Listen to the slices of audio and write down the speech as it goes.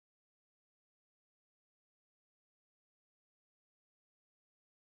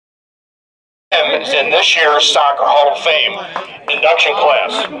is in this year's Soccer Hall of Fame induction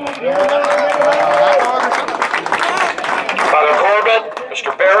class. Father Corbett,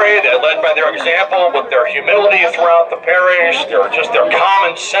 Mr. Berry, they led by their example with their humility throughout the parish, their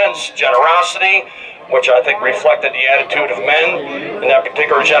common sense, generosity, which I think reflected the attitude of men in that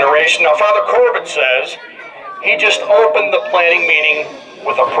particular generation. Now, Father Corbett says he just opened the planning meeting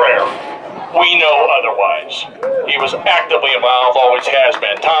with a prayer. We know otherwise. He was actively involved, always has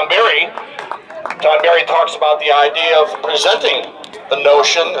been. Tom Berry talks about the idea of presenting the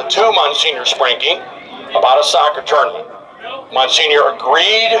notion to Monsignor Sprenke about a soccer tournament. Monsignor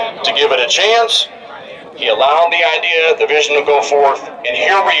agreed to give it a chance. He allowed the idea, the vision to go forth, and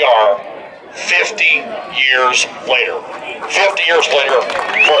here we are 50 years later. 50 years later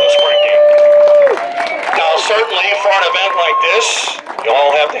for the Sprenke. Now, certainly for an event like this, you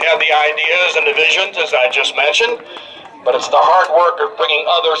all have to have the ideas and the visions, as I just mentioned, but it's the hard work of bringing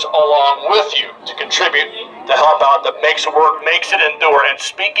others along with you to contribute, to help out, that makes it work, makes it endure. And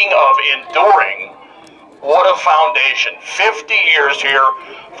speaking of enduring, what a foundation. 50 years here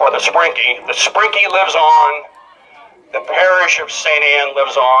for the Sprenke. The Sprenke lives on. The parish of St. Anne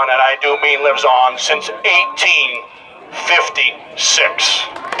lives on, and I do mean lives on, since 1856.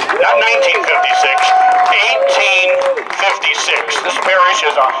 Not 1956, 1856. This parish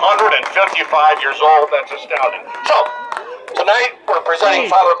is 155 years old. That's astounding. So, tonight we're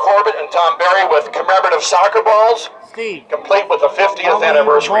presenting Father Corbett and Tom Berry with commemorative soccer balls, complete with the 50th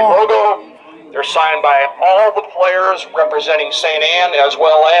anniversary logo. They're signed by all the players representing St. Anne, as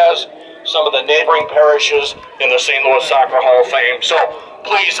well as some of the neighboring parishes in the St. Louis Soccer Hall of Fame. So,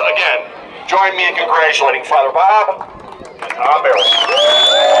 please, again, join me in congratulating Father Bob and Tom Berry.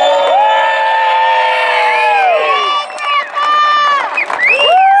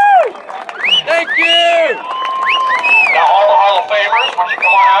 Thank you! Now, all the Hall of Famers, would you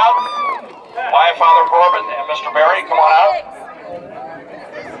come on out? Why, Father Corbett and Mr. Berry, come on out.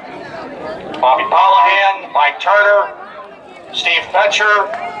 Bobby Pollahan, Mike Turner, Steve Petcher.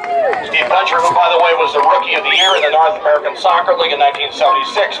 Steve Petcher, who, by the way, was the Rookie of the Year in the North American Soccer League in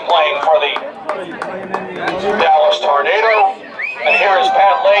 1976, playing for the Dallas Tornado. And here is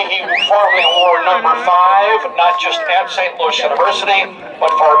Pat Leahy, who formerly wore number 5, not just at St. Louis University,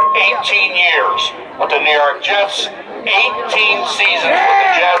 but for 18 years with the New York Jets. 18 seasons with the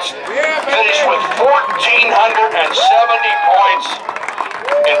Jets, finished with 1,470 points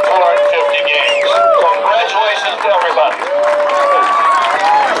in 250 games. Congratulations to everybody.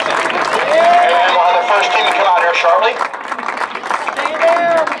 And we'll have the first team to come out here shortly.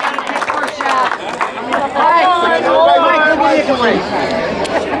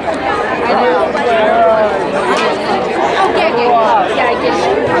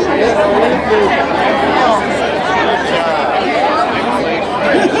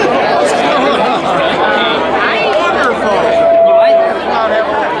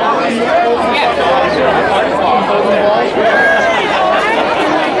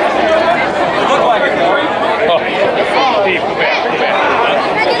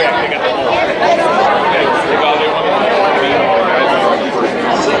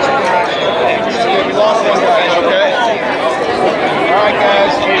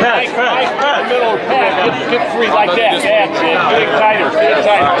 Get three like that. That's it. Get tighter. Get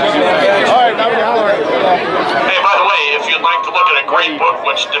tighter. All right, now we holler. Hey, by the way, if you'd like to look at a great book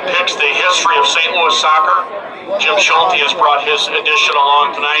which depicts the history of St. Louis soccer, Jim Schulte has brought his edition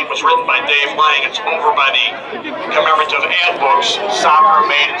along tonight. It was written by Dave Lang. It's over by the commemorative ad books, Soccer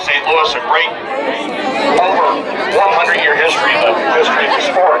Made in St. Louis, a great over 100-year history of the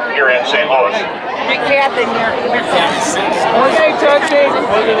sport here in St. Louis. Big cat in there. Okay, Touchy.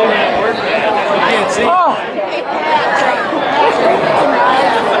 Oh.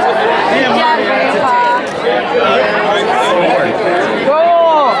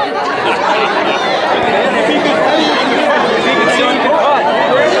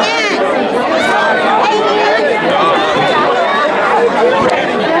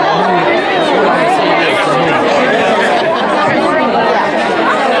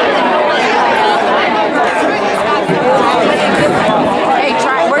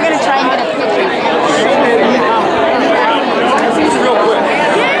 We're gonna try and get a picture. Real quick.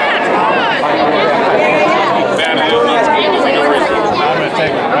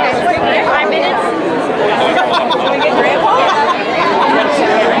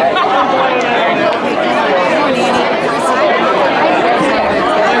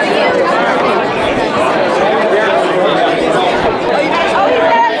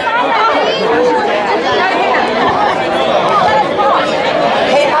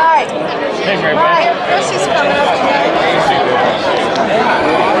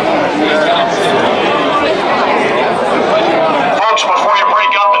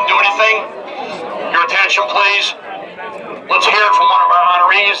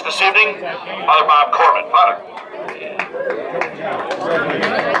 festivities this evening, Father Bob Corbett. Father.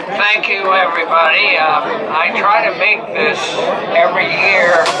 Thank you, everybody. I try to make this every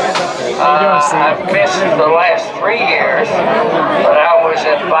year. I've missed the last 3 years, but I was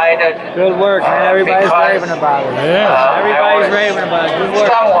invited. Good work, man. Everybody's raving about it. Yeah. Everybody's raving about it. Good work.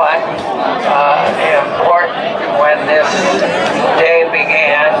 Somewhat important when this day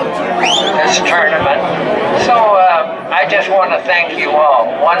began, this tournament. So I just want to thank you all,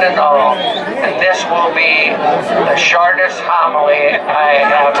 one and all. And this will be the shortest homily I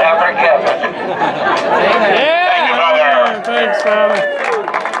have ever given. Yeah. Thank you, Father. Thanks, Father.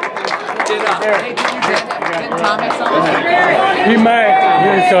 He might.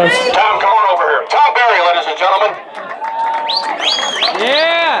 Here he comes. Tom, come on over here. Tom Berry, ladies and gentlemen.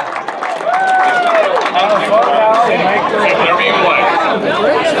 Yeah.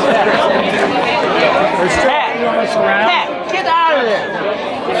 Pat, get out of there.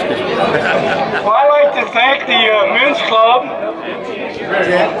 Well, I'd like to thank the men's club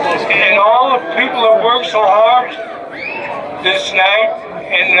and all the people that worked so hard this night,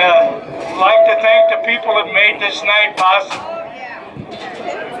 and I'd like to thank the people that made this night possible.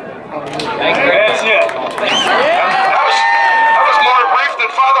 That's it. That was more brief than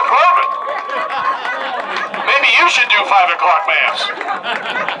Father Corbett. Maybe you should do 5 o'clock mass.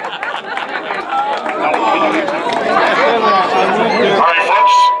 All right,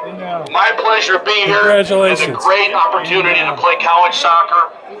 folks. My pleasure being here. Congratulations. It's a great opportunity to play college soccer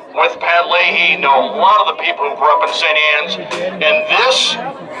with Pat Leahy. Know a lot of the people who grew up in St. Anne's. And this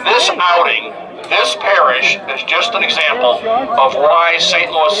outing, this parish is just an example of why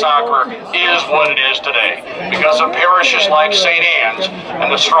St. Louis soccer is what it is today. Because of parishes like St. Anne's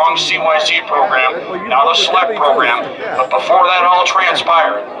and the strong CYC program, now the select program. But before that all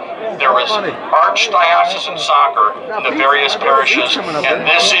transpired, there was archdiocesan soccer in the various parishes, and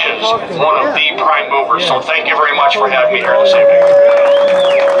this is one of the prime movers. So thank you very much for having me here this evening.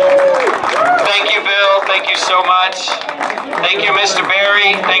 Thank you, Bill. Thank you so much. Thank you, Mr.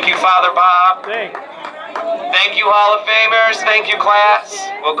 Berry. Thank you, Father Bob. Thank you, Hall of Famers. Thank you, class.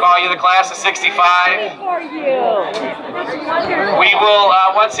 We'll call you the class of 65. We will,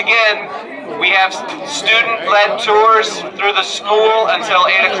 once again, we have student-led tours through the school until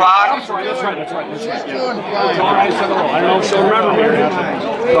 8 o'clock.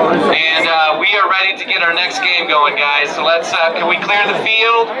 And we are ready to get our next game going, guys. So let's, can we clear the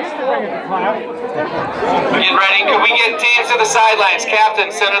field? Get ready. Can we get teams to the sidelines?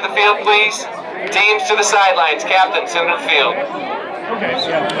 Captain, center the field, please. Teams to the sidelines. Captain, center the field.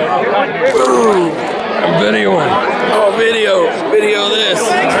 I'm videoing. Oh, video this.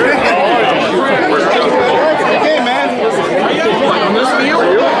 Okay, man. On this field?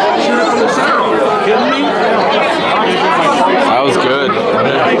 Shoot it from the center. Kidding me? That was good.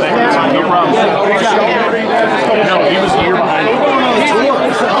 No problem. No, he was here behind me.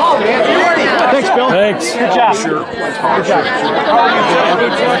 Thanks, Bill. Thanks. Good job. Sure. Good job.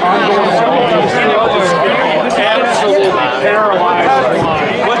 Absolutely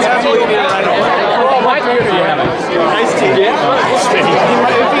paralyzed. What's happening here? I don't know. Nice to get.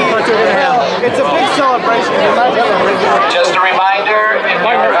 It's a big celebration. Just a reminder, if you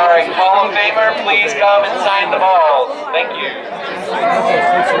are a Hall of Famer, please come and sign the balls. Thank you.